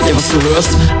Dämon. Gefällt dir, was du hörst?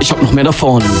 Ich hab noch mehr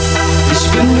davon. Ich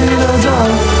bin wieder da,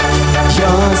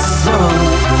 ja es ist wahr.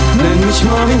 Nenn mich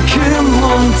Marvin Kim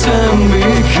und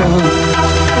Emika.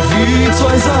 Wie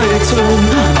zwei Seiten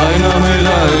einer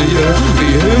Medaille,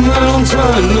 wie Himmel und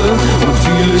Hölle und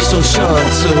wie Licht und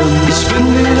Schatten. Ich bin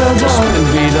wieder da,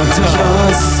 ja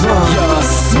es ist wahr.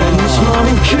 Nenn mich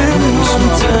Marvin Kim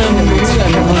und Emika.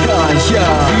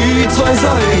 Wie zwei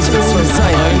Seiten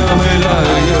einer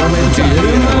Medaille, wie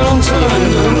Himmel und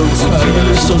Hölle und wie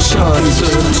Licht und Schatten.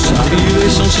 Wie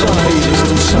Licht und Schatten, wie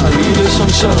Licht und Schatten, wie Licht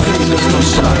und Schatten, wie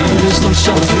Licht und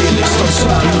Schatten, wie Licht und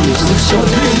Schatten, wie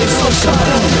Licht und Schatten, wie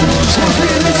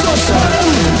Licht und Schatten,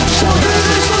 wie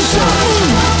Licht und Schatten.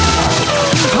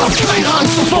 Hab keine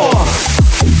Angst davor.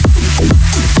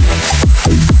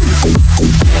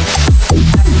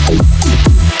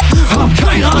 Hab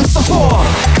keine Angst davor.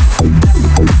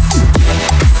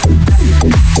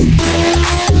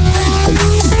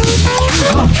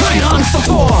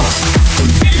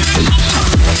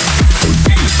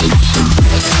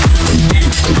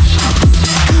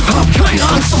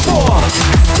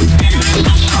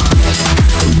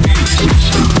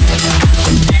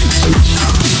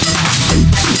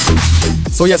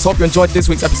 So yes, hope you enjoyed this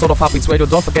week's episode of Heartbeats Radio.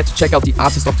 Don't forget to check out the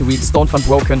Artist of the Week, Stone Van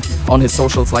Broken, on his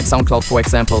socials like SoundCloud, for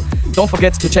example. Don't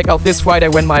forget to check out this Friday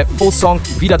when my full song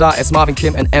Vida Da as Marvin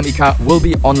Kim and MEK will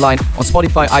be online on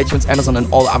Spotify, iTunes, Amazon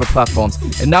and all other platforms.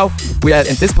 And now we are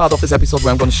in this part of this episode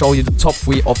where I'm going to show you the top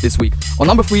 3 of this week. On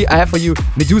number 3 I have for you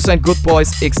Medusa and Good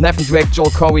Boys, X Neff and Drake, Joel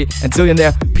Corey and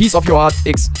Zillionaire, Piece of Your Heart,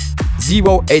 X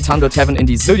 0800 Heaven in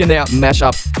the Zillionaire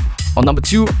mashup. On number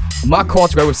 2, Mark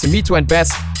Cordray with Semito and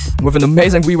Bass with an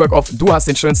amazing rework of Du hast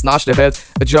den schönsten Arsch der Welt,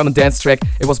 a German dance track.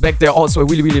 It was back there also a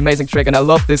really amazing track and I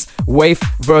love this wave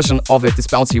version of it, this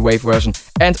bouncy wave version.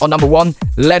 And on number 1,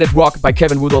 Let It Rock by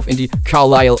Kevin Rudolph in the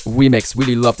Carlisle remix.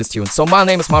 Really love this tune. So my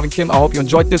name is Marvin Kim. I hope you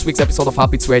enjoyed this week's episode of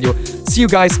Heartbeats Radio. See you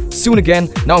guys soon again.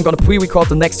 Now I'm gonna pre-record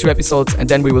the next 2 episodes and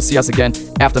then we will see us again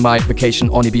after my vacation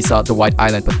on Ibiza, the White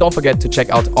Island. But don't forget to check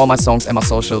out all my songs and my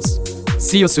socials.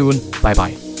 See you soon. Bye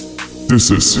bye. This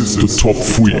is the top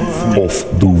 3 of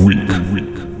the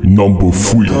week. Number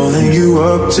 3. Calling you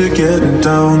up to getting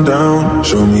down.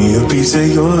 Show me a piece of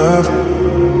your love.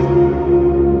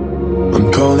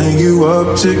 I'm calling you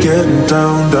up to getting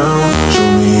down.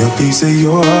 Show me a piece of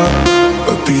your heart,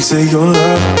 a piece of your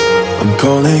love. I'm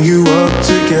calling you up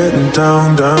to getting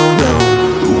down.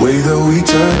 The way that we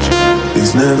touch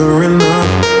is never enough.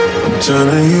 I'm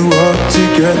turning you up to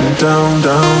getting down.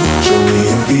 Show me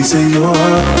a piece of your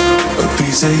heart, a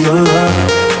piece of your love.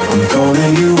 I'm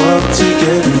calling you up to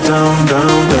getting down.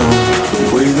 The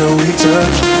way that we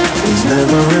touch is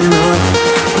never enough.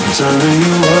 I'm turning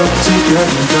you up to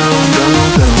getting down. Da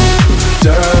da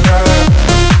da da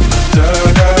da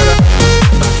da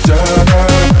da da da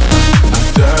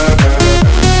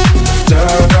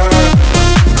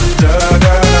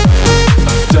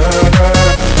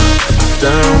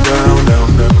down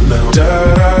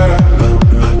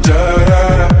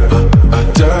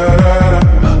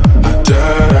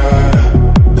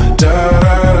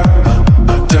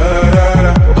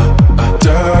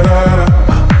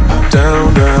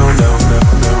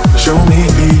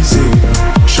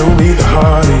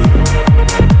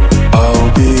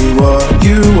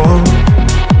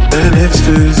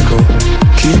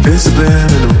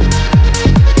subliminal.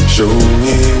 Show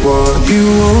me what you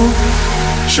want.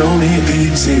 Show me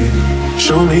easy.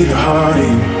 Show me the heart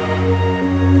in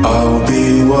you. I'll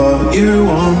be what you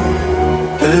want.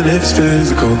 And if it's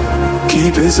physical,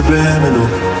 keep it subliminal.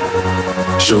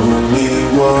 Show me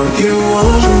what you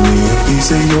want. Show me a piece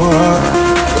of your heart,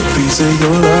 a piece of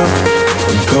your love.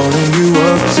 I'm calling you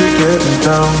up to getting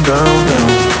down.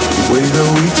 The way that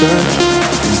we touch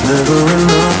is never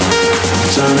enough.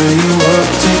 Turning you up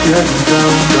to getting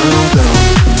down. Da da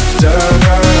da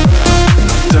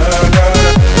da da da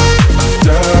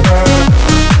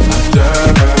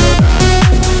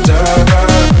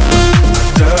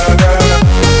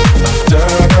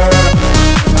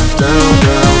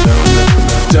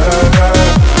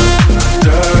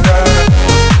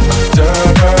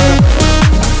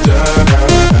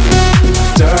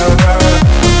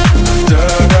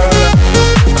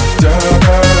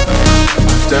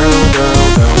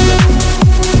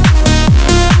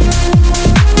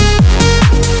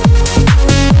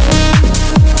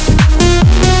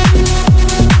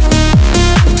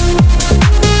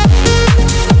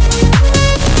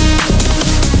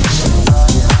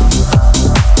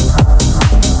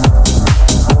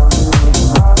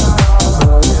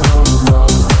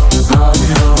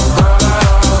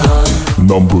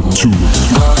Number 2.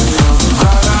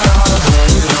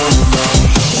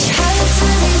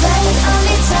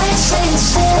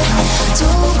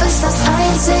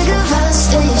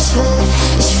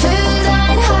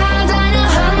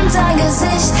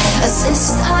 Es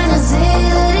ist eine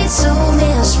Seele, die zu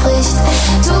mir spricht.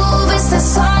 Du bist der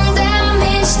Song, der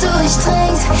mich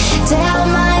durchdringt, der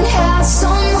mein Herz zum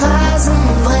Rasen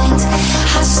bringt.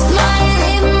 Hast mein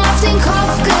Leben auf den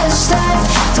Kopf gestellt.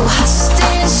 Du hast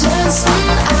den schönsten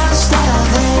Arsch der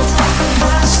Welt.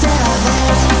 Arsch der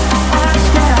Welt. Arsch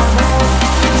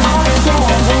der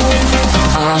Welt.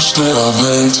 Arsch der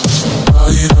Welt.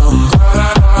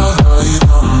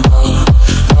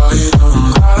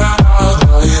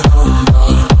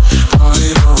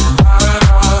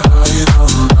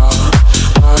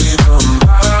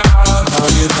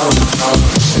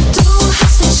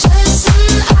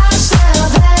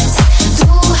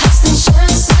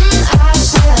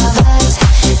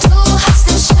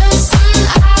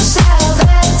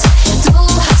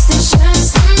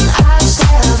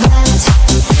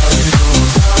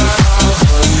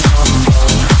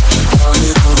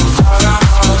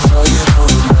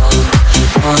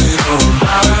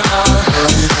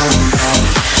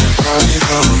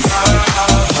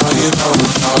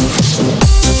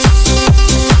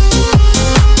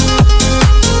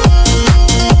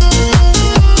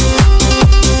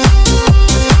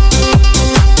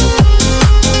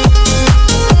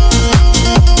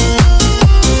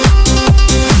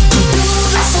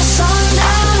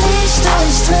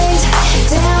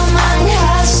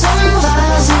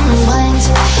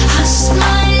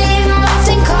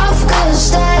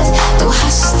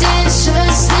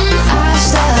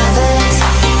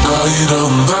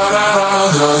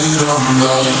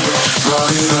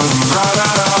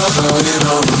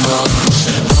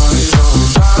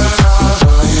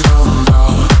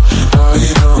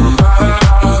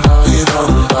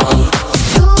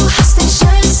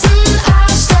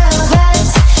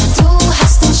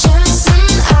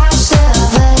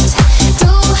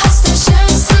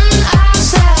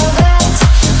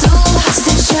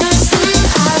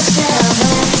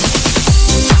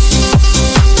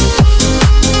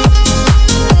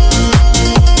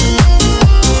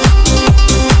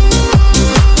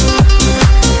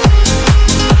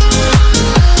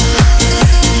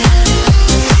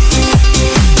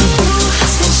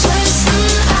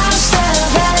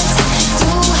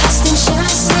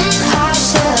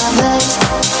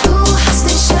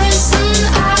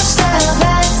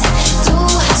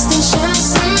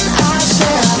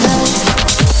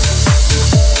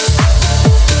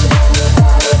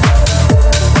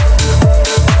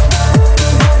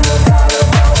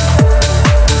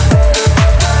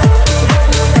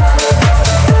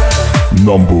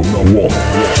 number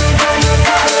 1.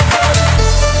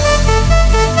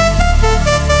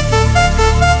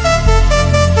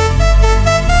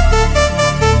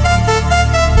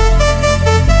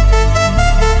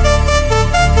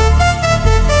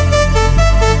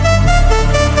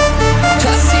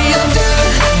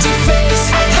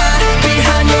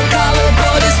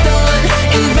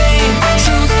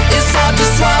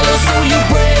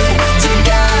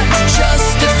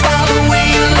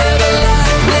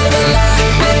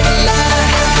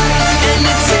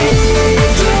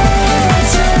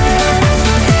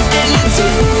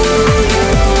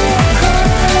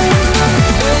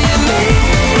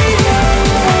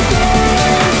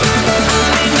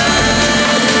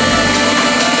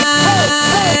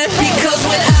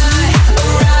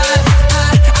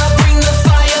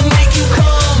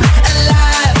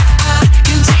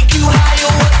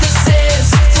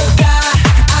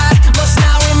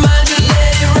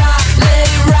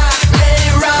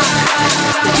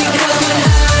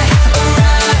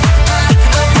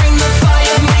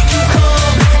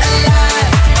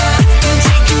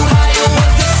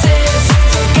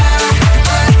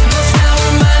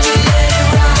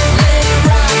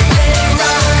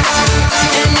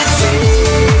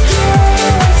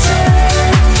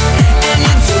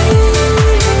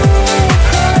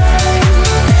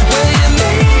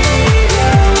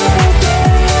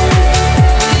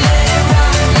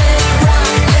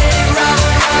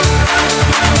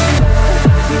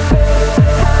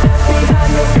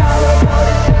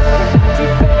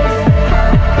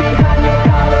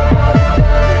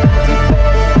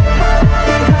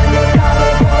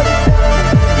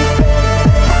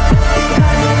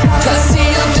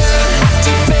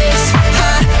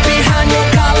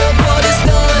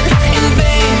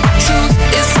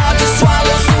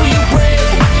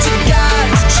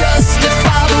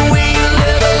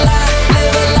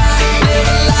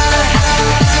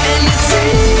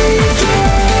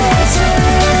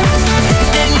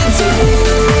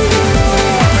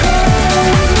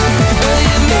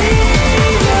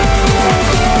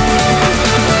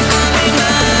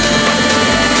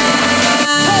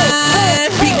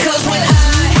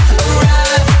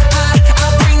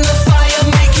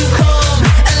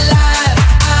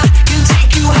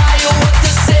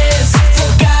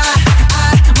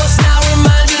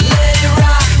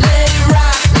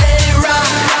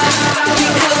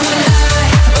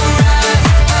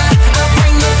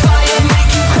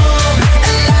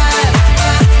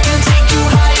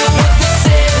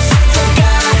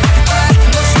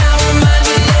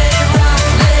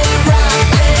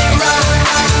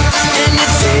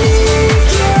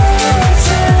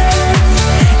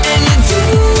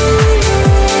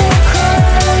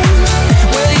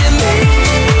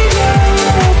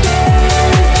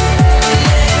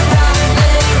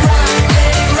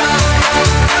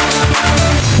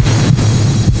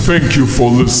 Thank you for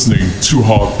listening to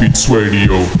Heartbeats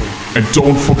Radio. And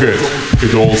don't forget,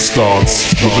 it all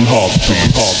starts with a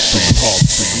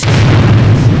heartbeat.